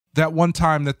that one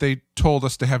time that they told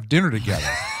us to have dinner together.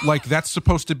 Like, that's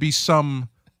supposed to be some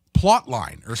plot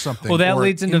line or something. Well, that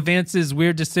leads into Vance's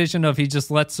weird decision of he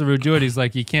just lets Saru do it. He's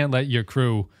like, you can't let your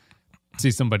crew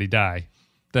see somebody die.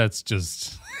 That's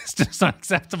just, it's just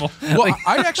unacceptable. Well, like,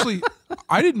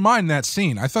 I didn't mind that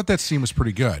scene. I thought that scene was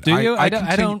pretty good. Do you? I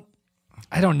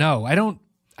don't know. I don't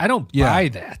buy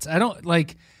that. I don't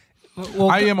like. Well,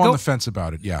 I am on the fence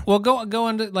about it. Yeah. Well, go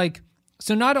into like.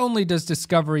 So not only does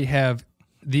Discovery have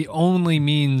the only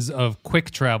means of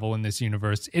quick travel in this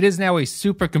universe, it is now a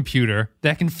supercomputer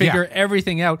that can figure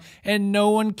everything out, and no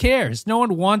one cares. No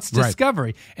one wants Discovery.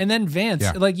 Right. And then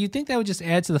Vance, like, you'd think that would just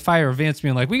add to the fire of Vance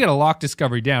being like, we got to lock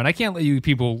Discovery down. I can't let you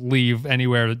people leave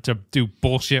anywhere to do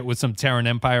bullshit with some Terran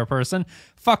Empire person.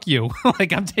 Fuck you.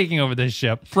 Like, I'm taking over this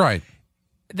ship. Right.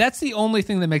 That's the only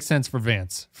thing that makes sense for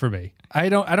Vance, for me. I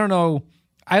don't know.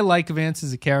 I like Vance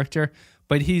as a character,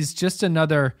 but he's just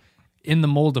another in the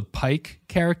mold of Pike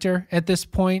character at this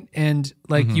point. And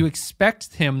like, you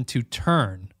expect him to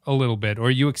turn a little bit,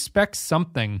 or you expect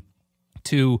something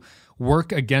to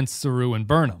work against Saru and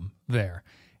Burnham there.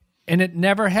 And it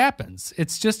never happens.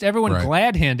 It's just everyone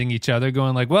glad handing each other,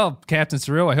 going like, well, Captain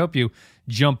Saru, I hope you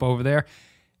jump over there.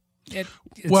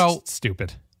 It's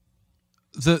stupid.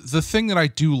 The thing that I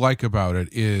do like about it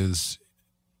is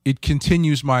it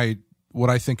continues what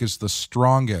I think is the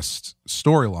strongest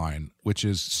storyline, which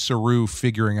is Saru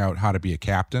figuring out how to be a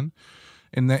captain.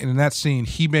 In that scene,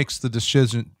 he makes the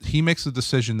decision. He makes the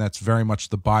decision that's very much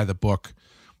the by the book,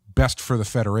 best for the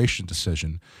Federation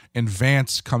decision. And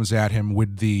Vance comes at him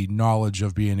with the knowledge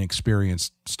of being an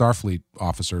experienced Starfleet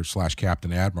officer /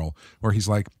 Captain Admiral, where he's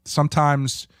like,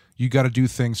 sometimes you got to do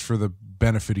things for the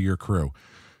benefit of your crew,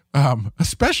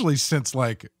 especially since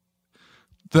like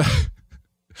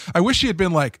I wish he had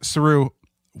been like, Saru,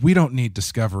 we don't need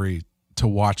Discovery to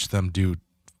watch them do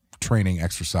training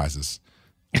exercises.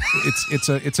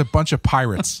 It's a bunch of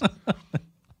pirates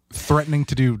threatening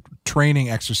to do training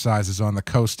exercises on the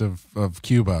coast of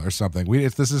Cuba or something.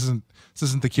 This isn't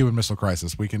the Cuban Missile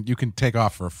Crisis. You can take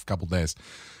off for a couple days.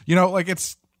 You know, like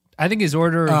it's. I think his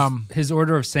order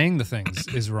of saying the things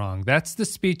is wrong. That's the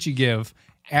speech you give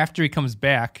after he comes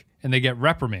back and they get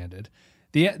reprimanded.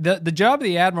 The job of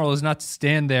the Admiral is not to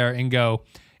stand there and go,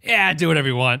 yeah, do whatever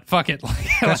you want. Fuck it.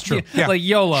 That's true. Yeah. Like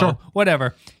YOLO,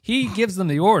 whatever. He gives them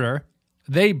the order.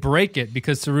 They break it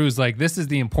because Saru's like, this is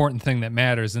the important thing that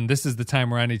matters, and this is the time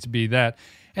where I need to be that.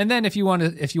 And then if you want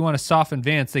to soften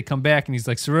Vance, they come back and he's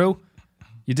like, Saru,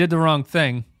 you did the wrong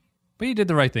thing, but you did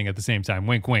the right thing at the same time.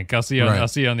 Wink, wink. I'll see you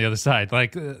on the other side.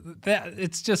 Like that.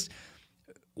 It's just.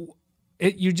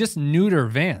 You just neuter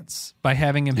Vance by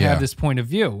having him have this point of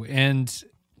view, and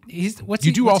what's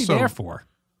he there for?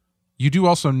 You do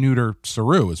also neuter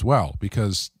Saru as well,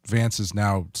 because Vance is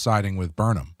now siding with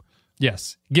Burnham.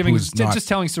 Yes, just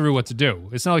telling Saru what to do.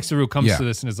 It's not like Saru comes to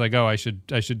this and is like, "Oh, I should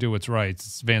do what's right."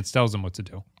 It's Vance tells him what to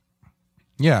do.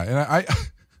 Yeah, and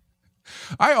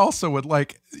I also would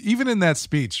like, even in that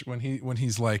speech when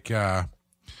he's like,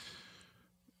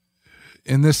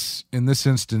 in this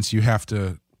instance, you have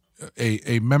to.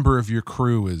 A member of your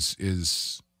crew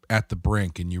is at the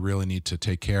brink, and you really need to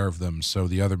take care of them so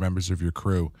the other members of your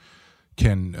crew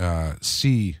can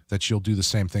see that you'll do the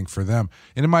same thing for them.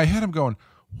 And in my head, I'm going,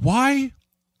 why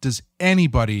does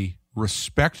anybody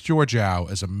respect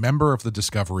Georgiou as a member of the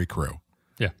Discovery crew?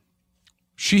 Yeah.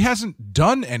 She hasn't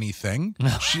done anything.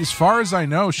 As far as I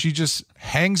know, she just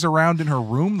hangs around in her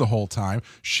room the whole time.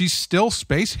 She's still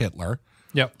Space Hitler.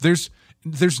 Yep.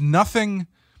 There's nothing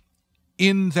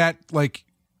in that like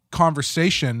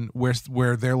conversation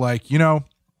where they're like, you know,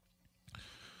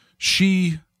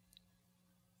 she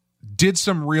did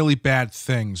some really bad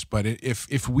things, but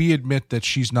if we admit that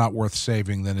she's not worth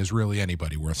saving, then is really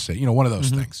anybody worth saving? You know, one of those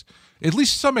things. At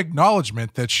least some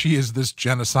acknowledgement that she is this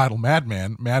genocidal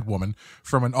madwoman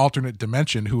from an alternate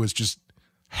dimension who is just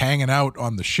hanging out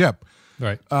on the ship.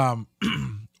 Right.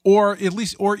 Or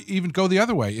even go the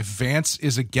other way. If Vance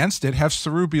is against it, have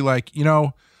Saru be like, you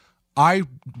know, I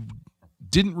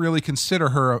didn't really consider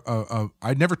her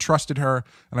I never trusted her,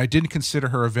 and I didn't consider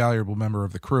her a valuable member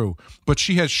of the crew. But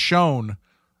she has shown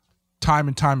time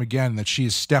and time again that she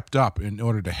has stepped up in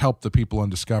order to help the people on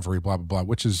Discovery, blah, blah, blah,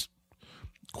 which is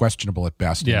questionable at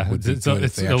best. Yeah, it's a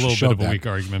little bit of a weak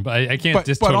argument, but I can't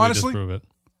totally honestly, disprove it.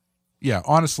 Yeah,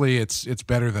 honestly, it's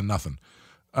better than nothing.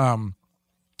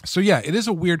 So yeah, it is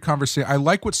a weird conversation. I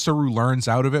like what Saru learns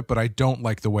out of it, but I don't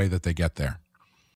like the way that they get there.